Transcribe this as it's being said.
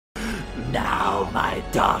Now my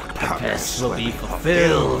dark purpose will be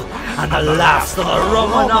fulfilled, and the last of the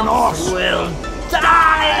Romanovs will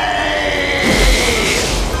die!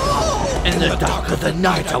 In the dark of the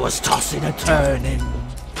night I was tossing and turning.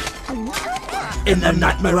 In the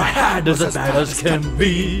nightmare I had as bad as can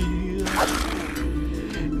be.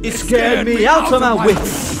 It scared me out of my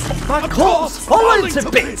wits. My corpse fallen to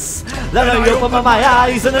bits. Then I opened my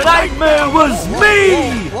eyes and the nightmare was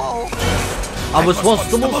me. I was once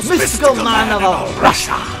the most mystical man of all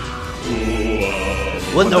Russia.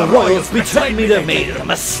 When the royals betrayed me, they made a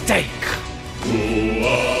mistake.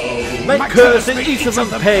 My curse and each of them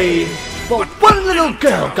paid, but one little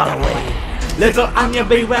girl got away. Little Anya,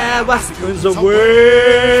 beware, Western's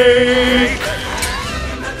awake.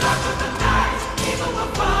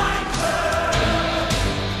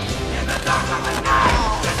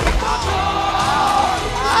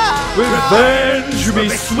 Revenge will be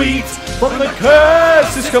sweet, but the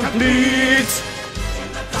curse is complete.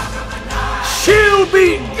 She'll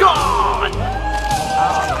be gone.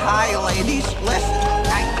 Hi, ladies. Listen.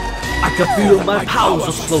 I can feel my powers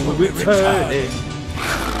are slowly returning.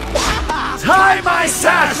 Tie my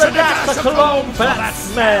sash and that's the cologne for that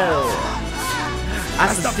smell.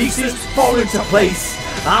 As the pieces fall into place,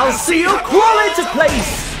 I'll see you crawl into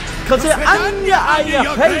place. Cause you're on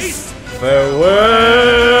your face.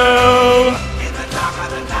 Farewell.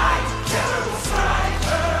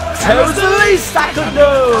 Terror's the least I could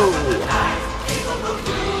do.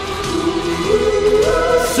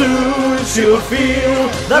 Soon she'll feel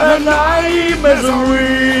that her nightmares are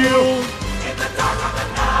real.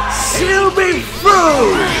 She'll be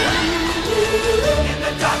through.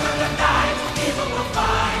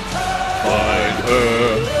 Find her.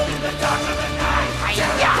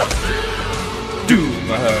 Doom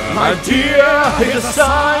her, my dear. Here's a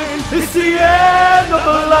sign. It's the end of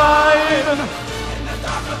the line.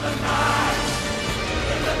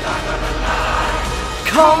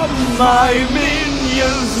 Come, my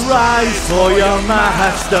minions, rise for your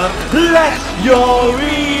master. Let your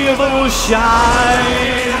evil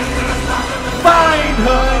shine. Find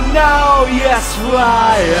her now, yes,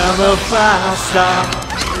 I am a faster.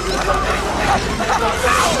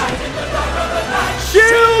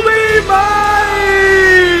 She'll be mine!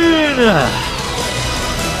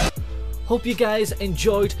 Hope you guys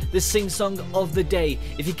enjoyed the sing-song of the day.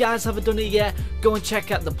 If you guys haven't done it yet, go and check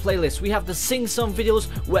out the playlist. We have the sing-song videos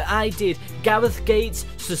where I did Gareth Gates'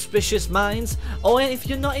 Suspicious Minds. Or if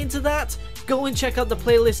you're not into that, go and check out the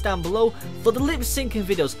playlist down below for the lip-syncing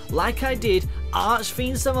videos like I did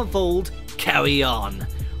Archfiend Sevenfold, Carry On.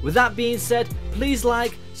 With that being said, please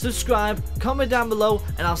like, subscribe, comment down below,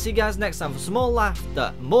 and I'll see you guys next time for some more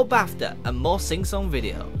laughter, more BAFTA, and more sing-song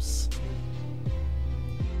videos.